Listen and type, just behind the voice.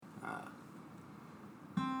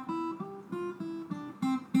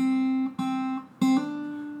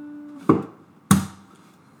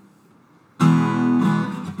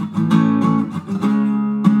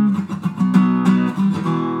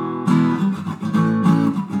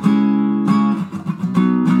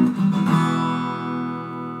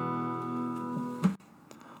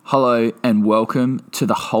Hello and welcome to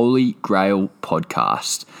the Holy Grail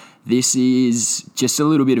podcast. This is just a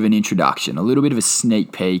little bit of an introduction, a little bit of a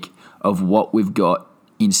sneak peek of what we've got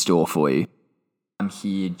in store for you. I'm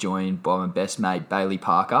here joined by my best mate, Bailey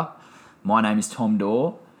Parker. My name is Tom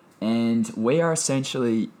Dorr, and we are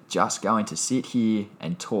essentially just going to sit here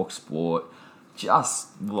and talk sport just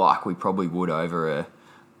like we probably would over a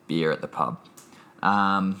beer at the pub.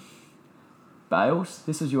 Bales,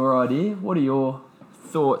 this is your idea. What are your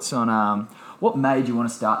thoughts on what made you want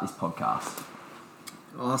to start this podcast?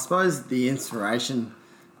 Well, I suppose the inspiration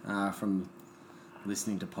from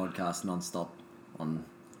listening to podcasts non-stop on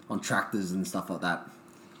tractors and stuff like that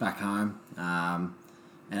back home, and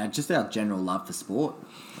just our general love for sport,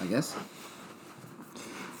 I guess.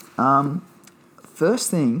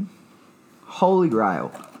 First thing, Holy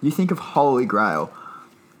Grail. You think of Holy Grail,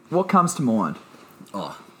 what comes to mind?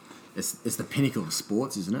 Oh, it's the pinnacle of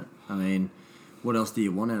sports, isn't it? I mean, what else do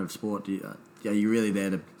you want out of sport? Are you really there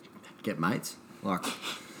to get mates? Like,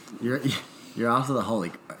 you're after the Holy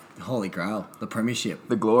Grail, the premiership,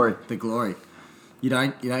 The glory. You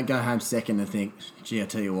don't go home second and think, gee, I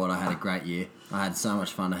tell you what, I had a great year. I had so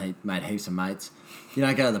much fun. I made heaps of mates. You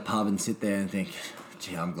don't go to the pub and sit there and think,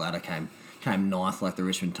 gee, I'm glad I came ninth like the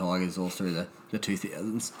Richmond Tigers all through the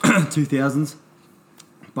 2000s.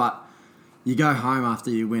 But you go home after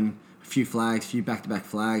you win a few back-to-back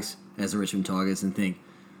flags as the Richmond Tigers and think,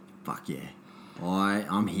 fuck yeah,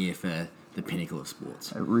 I'm here for the pinnacle of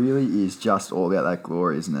sports. It really is just all about that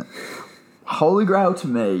glory, isn't it? Holy Grail to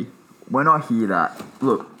me, when I hear that,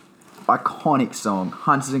 look, iconic song,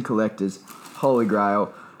 Hunters and Collectors, Holy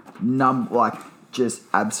Grail, just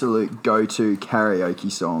absolute go-to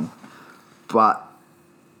karaoke song. But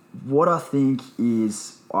what I think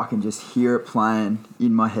is I can just hear it playing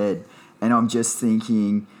in my head, and I'm just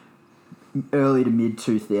thinking early to mid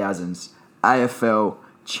 2000s, AFL,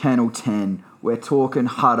 Channel 10, we're talking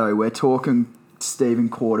Hutto, we're talking Stephen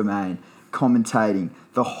Quartermain commentating,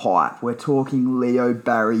 the hype, we're talking Leo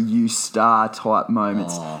Barry, you star type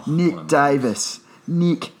moments. Nick Davis,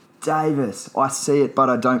 I see it but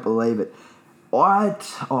I don't believe it.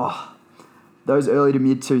 Those early to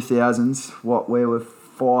mid 2000s, we were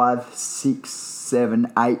 5, 6,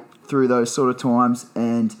 7, 8 through those sort of times,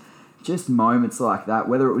 and just moments like that,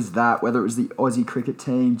 whether it was the Aussie cricket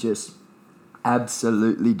team just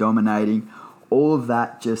absolutely dominating, all of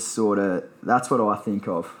that just sort of, that's what I think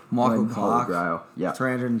of. Michael Clark, Grail. Yep.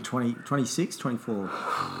 26, 24,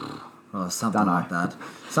 something like that.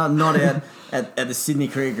 Something not out at the Sydney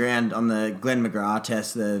Cricket Ground on the Glenn McGrath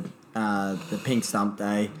test, the pink stump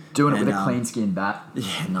day. Doing it with a clean skin bat.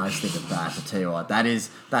 Yeah, no stick of bat. I tell you what,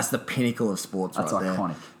 that's the pinnacle of sports. That's right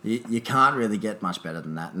iconic. There. You can't really get much better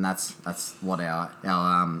than that, and that's what our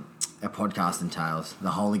podcast entails: the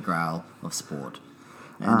Holy Grail of sport.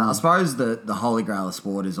 And I suppose the Holy Grail of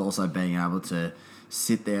sport is also being able to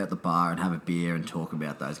sit there at the bar and have a beer and talk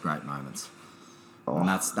about those great moments. And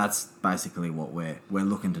that's basically what we're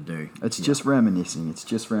looking to do. It's just reminiscing.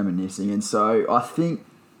 And so I think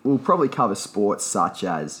we'll probably cover sports such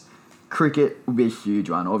as cricket will be a huge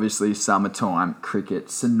one. Obviously, summertime cricket,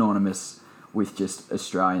 synonymous with just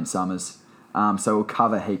Australian summers. So we'll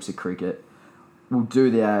cover heaps of cricket. We'll do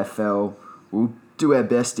the AFL. We'll do our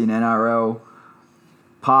best in NRL.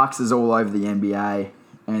 Parks is all over the NBA.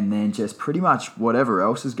 And then just pretty much whatever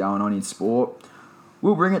else is going on in sport,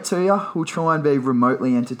 we'll bring it to you. We'll try and be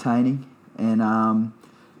remotely entertaining and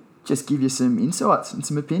just give you some insights and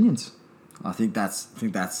some opinions. I think that's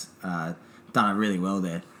done it really well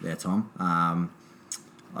there, Tom. I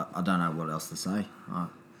don't know what else to say.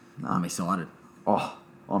 I'm excited. Oh,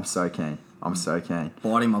 I'm so keen.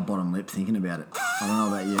 Biting my bottom lip thinking about it. I don't know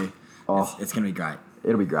about you. It's going to be great.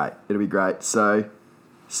 It'll be great. So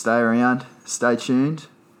stay around, stay tuned,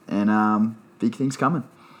 and big things coming.